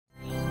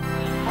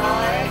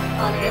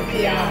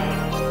NPI.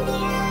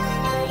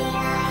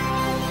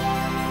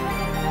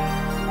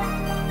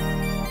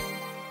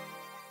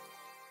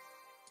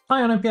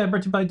 Hi, on NPI,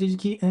 brought to you by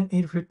DigiKey and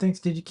Adafruit. Thanks,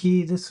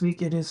 DigiKey. This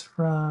week it is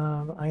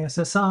from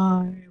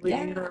ISSI.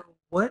 Yeah.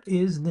 What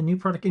is the new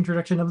product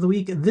introduction of the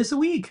week this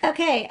week?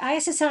 Okay,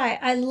 ISSI.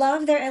 I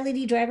love their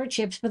LED driver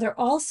chips, but they're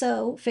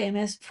also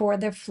famous for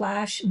their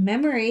flash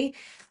memory.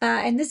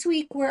 And this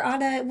week we're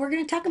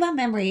going to talk about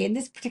memory. In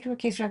this particular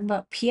case, we're talking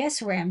about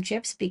PSRAM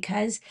chips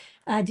because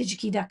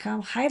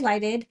DigiKey.com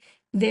highlighted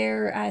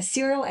their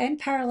serial and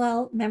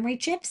parallel memory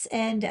chips.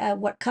 And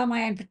what caught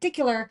my eye in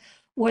particular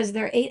was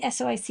their 8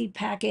 SOIC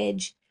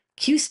package,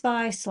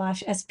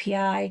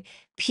 QSPI/SPI.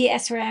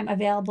 PSRAM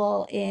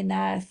available in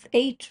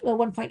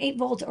 1.8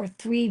 volt or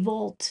 3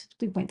 volt,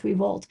 3.3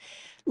 volt.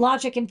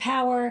 Logic and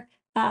power,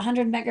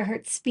 100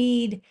 megahertz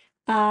speed,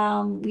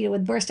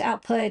 with burst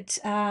output,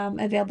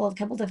 available in a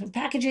couple different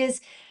packages.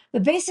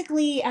 But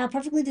basically,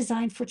 perfectly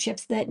designed for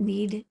chips that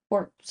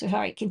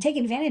can take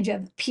advantage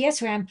of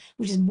PSRAM,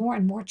 which is more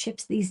and more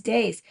chips these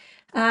days.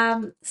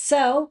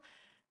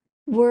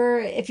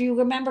 If you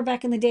remember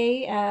back in the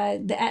day,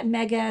 the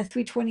Atmega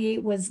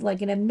 328 was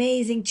like an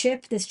amazing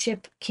chip. This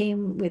chip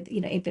came with,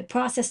 8-bit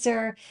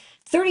processor,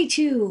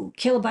 32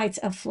 kilobytes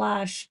of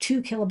flash,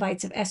 2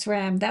 kilobytes of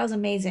SRAM. That was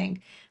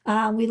amazing.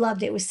 We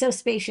loved it. It was so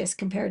spacious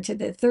compared to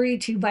the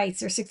 32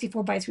 bytes or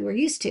 64 bytes we were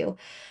used to.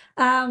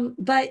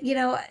 But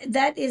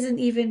that isn't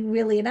even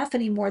really enough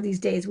anymore these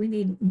days. We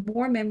need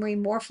more memory,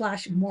 more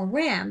flash, more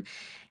RAM.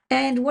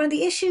 And one of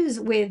the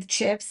issues with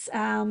chips,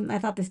 I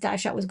thought this die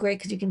shot was great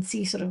because you can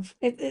see sort of,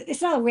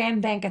 it's not a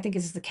RAM bank, I think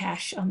it's the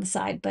cache on the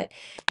side, but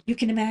you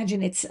can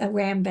imagine it's a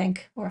RAM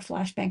bank or a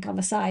flash bank on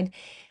the side.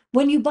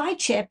 When you buy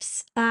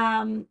chips,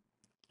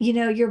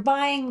 you're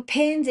buying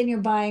pins and you're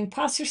buying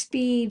processor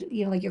speed,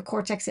 like your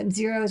Cortex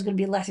M0 is going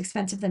to be less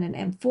expensive than an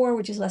M4,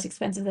 which is less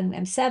expensive than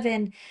an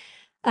M7.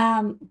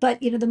 But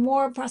the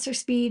more processor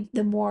speed,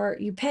 the more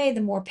you pay, the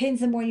more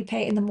pins, the more you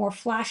pay, and the more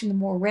flash and the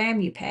more RAM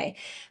you pay.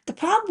 The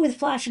problem with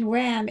flash and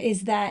RAM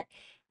is that,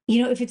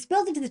 if it's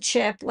built into the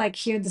chip, like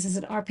here, this is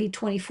an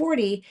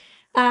RP2040,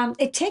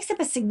 it takes up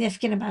a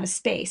significant amount of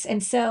space.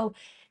 And so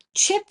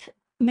chip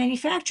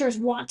manufacturers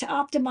want to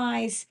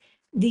optimize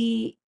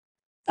the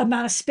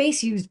amount of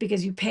space used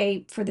because you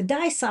pay for the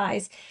die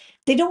size.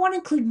 They don't want to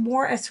include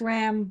more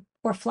SRAM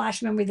or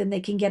flash memory than they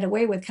can get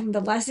away with. Kind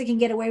of the less they can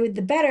get away with,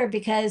 the better,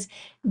 because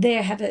they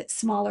have a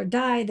smaller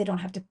die. They don't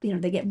have to,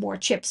 they get more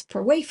chips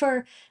per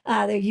wafer.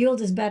 Their yield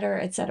is better,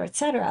 et cetera, et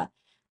cetera.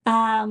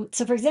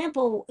 So for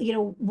example,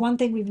 one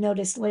thing we've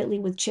noticed lately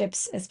with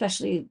chips,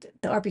 especially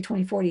the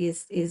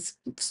RP2040 is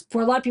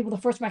for a lot of people, the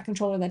first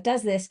microcontroller that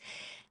does this.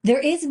 There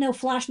is no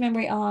flash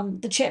memory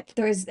on the chip.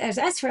 There's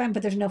SRAM,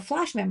 but there's no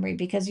flash memory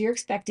because you're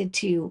expected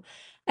to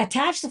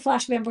attach the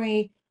flash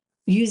memory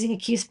using a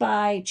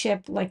QSPI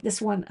chip like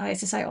this one.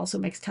 ISSI also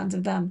makes tons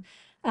of them.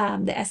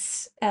 The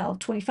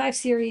SL25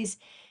 series.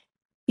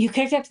 You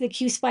connect up to the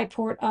QSPI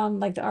port on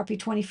like the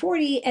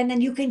RP2040, and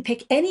then you can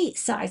pick any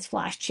size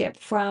flash chip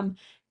from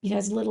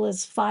as little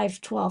as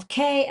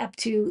 512K up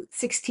to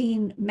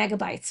 16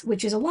 megabytes,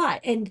 which is a lot.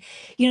 And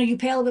you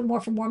pay a little bit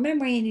more for more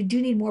memory, and you do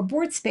need more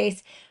board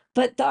space.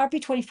 But the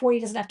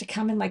RP2040 doesn't have to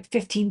come in like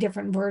 15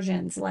 different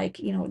versions. Like,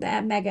 the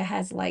Atmega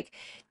has like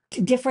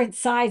different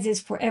sizes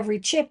for every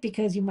chip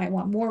because you might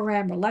want more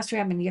RAM or less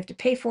RAM and you have to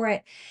pay for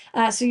it.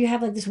 So you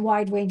have like this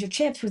wide range of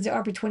chips. With the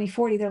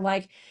RP2040, they're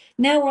like,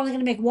 no, we're only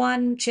going to make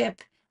one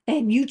chip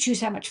and you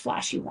choose how much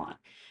flash you want.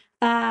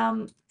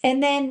 And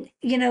then,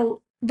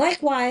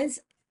 likewise,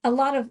 a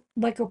lot of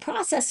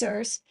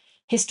microprocessors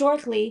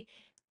historically,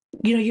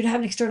 you'd have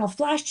an external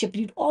flash chip,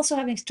 but you'd also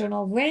have an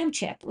external RAM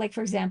chip. Like,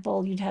 for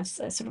example, you'd have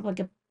sort of like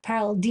a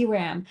parallel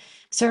DRAM.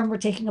 So I remember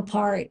taking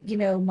apart,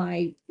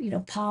 my,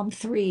 Palm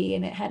 3,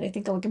 and it had, I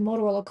think, like a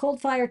Motorola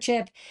Coldfire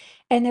chip.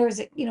 And there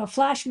was,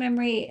 flash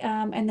memory.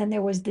 And then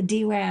there was the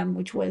DRAM,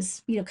 which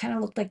was, kind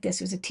of looked like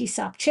this. It was a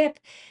TSOP chip.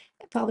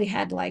 It probably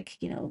had like,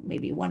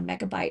 maybe 1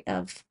 megabyte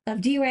of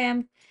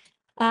DRAM.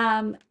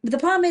 But the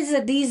problem is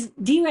that these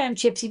DRAM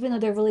chips, even though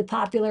they're really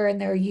popular and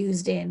they're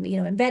used in,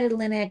 embedded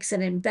Linux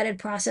and embedded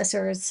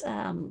processors,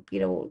 ARM,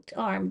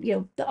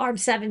 the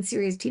ARM7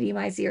 series,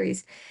 TDMI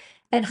series,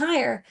 and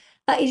higher,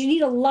 is you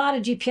need a lot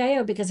of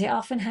GPIO because they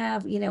often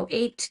have,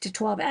 8 to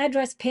 12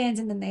 address pins,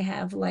 and then they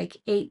have like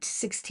 8,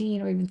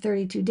 16, or even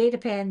 32 data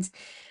pins.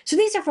 So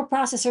these are for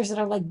processors that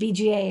are like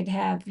BGA and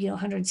have,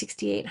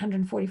 168,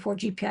 144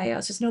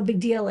 GPIO. So it's no big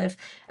deal if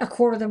a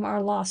quarter of them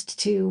are lost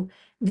to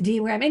the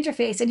DRAM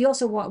interface, and you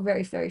also want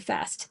very, very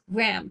fast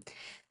RAM.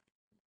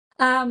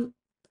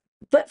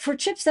 But for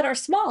chips that are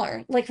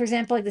smaller, like for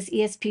example, like this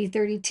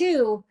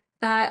ESP32,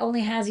 only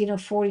has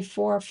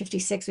 44,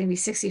 56, maybe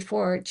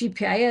 64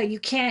 GPIO. You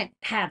can't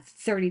have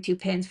 32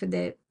 pins for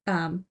the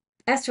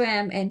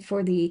SRAM and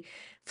for the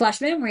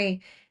flash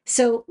memory.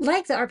 So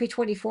like the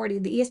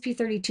RP2040, the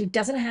ESP32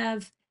 doesn't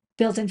have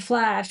built-in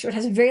flash, or it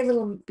has very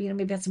little,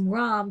 maybe it has some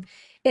ROM.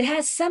 It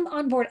has some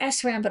onboard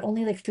SRAM, but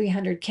only like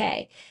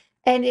 300K.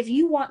 And if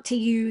you want to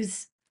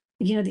use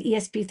the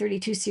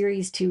ESP32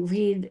 series to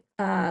read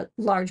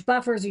large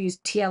buffers or use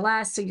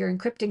TLS, so you're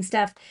encrypting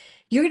stuff,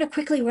 you're going to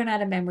quickly run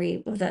out of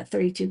memory of that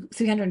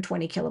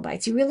 320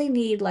 kilobytes. You really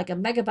need like a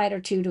megabyte or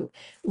two to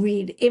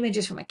read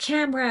images from a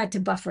camera, to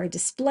buffer a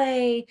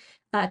display,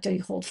 to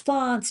hold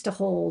fonts, to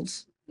hold,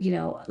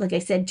 like I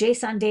said,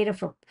 JSON data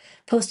for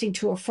posting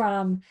to or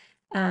from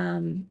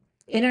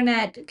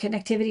internet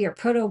connectivity or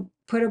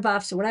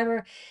protobufs or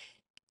whatever.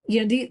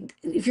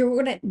 If you're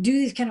going to do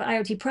these kind of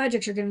IoT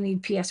projects, you're going to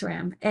need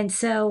PSRAM. And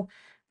so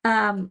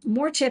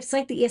more chips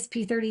like the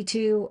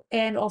ESP32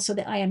 and also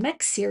the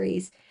IMX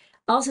series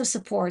also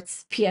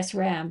supports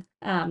PSRAM.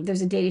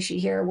 There's a data sheet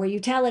here where you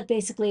tell it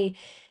basically,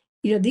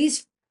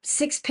 these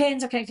 6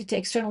 pins are connected to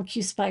external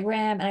QSPI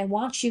RAM, and I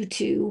want you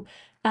to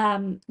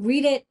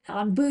read it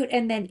on boot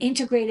and then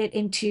integrate it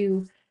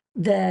into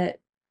the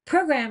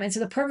program. And so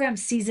the program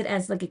sees it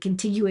as like a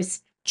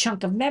contiguous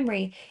chunk of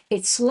memory.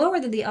 It's slower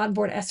than the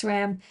onboard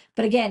SRAM,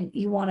 but again,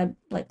 you want to,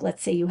 like,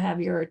 let's say you have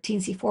your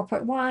TNC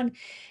 4.1,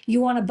 you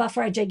want to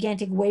buffer a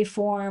gigantic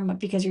waveform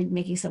because you're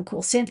making some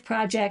cool synth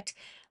project.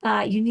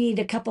 You need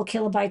a couple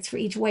kilobytes for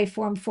each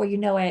waveform before you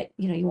know it.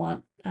 You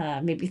want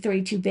maybe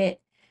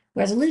 32-bit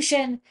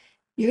resolution.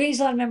 You're going to use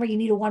a lot of memory. You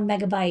need a 1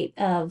 megabyte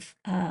of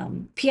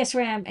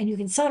PSRAM, and you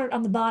can solder it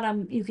on the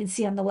bottom. You can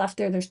see on the left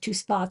there's 2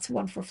 spots,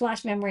 one for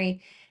flash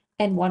memory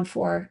and one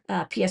for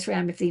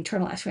PSRAM if the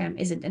internal SRAM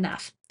isn't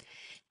enough.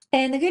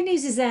 And the good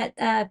news is that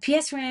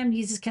PSRAM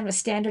uses kind of a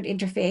standard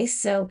interface.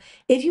 So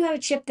if you have a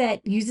chip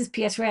that uses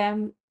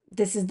PSRAM,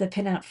 this is the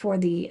pinout for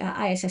the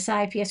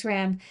ISSI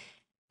PSRAM,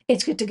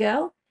 it's good to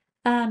go.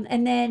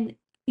 And then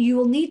you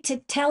will need to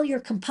tell your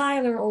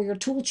compiler or your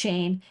tool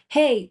chain,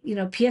 hey,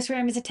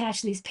 PSRAM is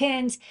attached to these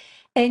pins.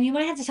 And you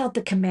might have to tell it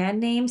the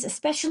command names,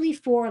 especially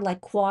for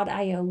like quad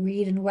IO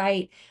read and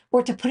write,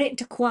 or to put it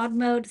into quad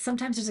mode.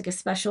 Sometimes there's like a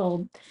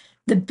special,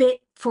 the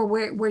bit for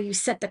where you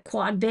set the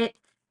quad bit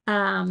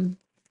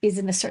is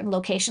in a certain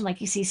location.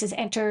 Like you see, it says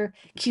enter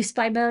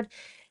QSPI mode.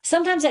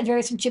 Sometimes that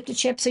varies from chip to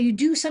chip. So you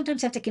do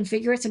sometimes have to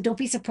configure it. So don't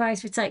be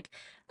surprised if it's like,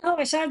 oh,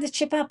 I started this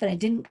chip up and it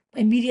didn't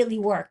immediately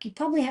work. You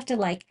probably have to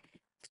like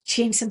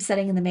change some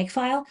setting in the make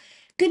file.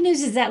 Good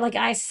news is that like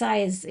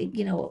ISSI is,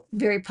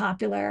 very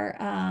popular,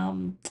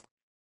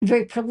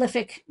 very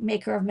prolific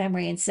maker of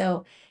memory. And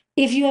so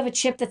if you have a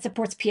chip that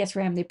supports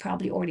PSRAM, they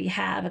probably already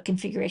have a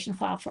configuration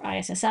file for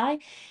ISSI.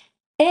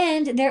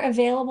 And they're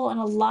available in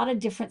a lot of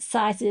different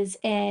sizes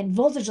and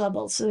voltage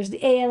levels. So there's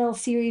the ALL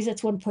series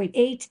that's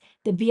 1.8,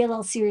 the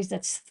BLL series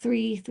that's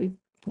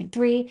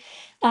 3.3,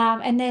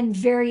 and then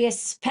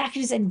various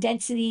packages and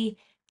density.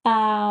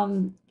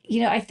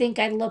 I think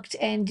I looked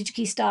in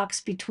DigiKey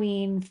stocks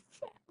between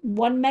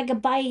 1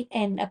 megabyte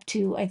and up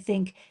to, I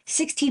think,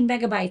 16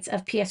 megabytes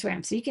of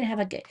PSRAM. So you can have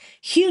like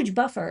huge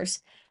buffers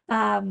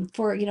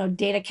for,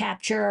 data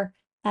capture.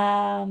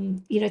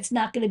 It's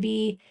not going to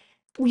be,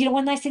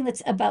 one nice thing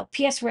that's about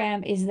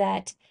PSRAM is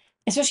that,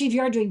 especially if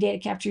you are doing data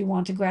capture, you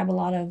want to grab a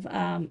lot of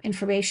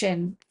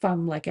information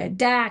from like a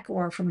DAC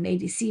or from an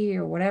ADC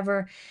or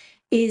whatever,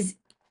 is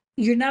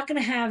you're not going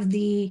to have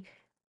the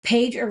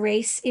page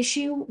erase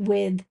issue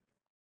with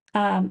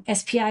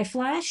SPI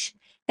flash,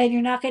 and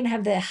you're not going to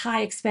have the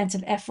high expense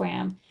of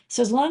FRAM.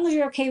 So as long as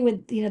you're okay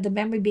with the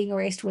memory being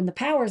erased when the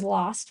power is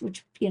lost,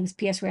 which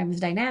PSRAM is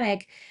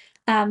dynamic,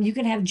 you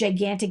can have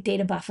gigantic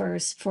data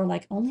buffers for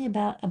like only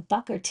about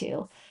 $1 or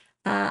 $2.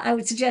 I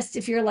would suggest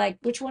if you're like,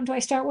 which one do I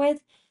start with?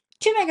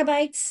 2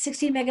 megabytes,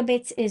 16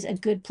 megabytes is a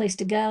good place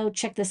to go.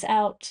 Check this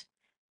out.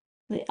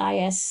 The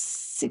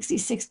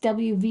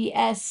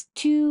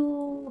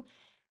IS66WVS2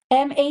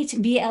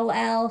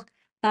 M8BLL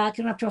can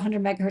run up to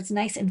 100 megahertz,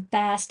 nice and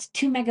fast.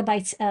 2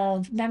 megabytes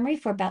of memory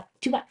for about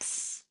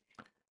 $2.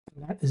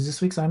 That is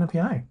this week's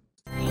NPI.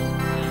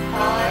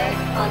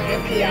 On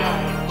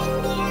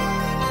NPI.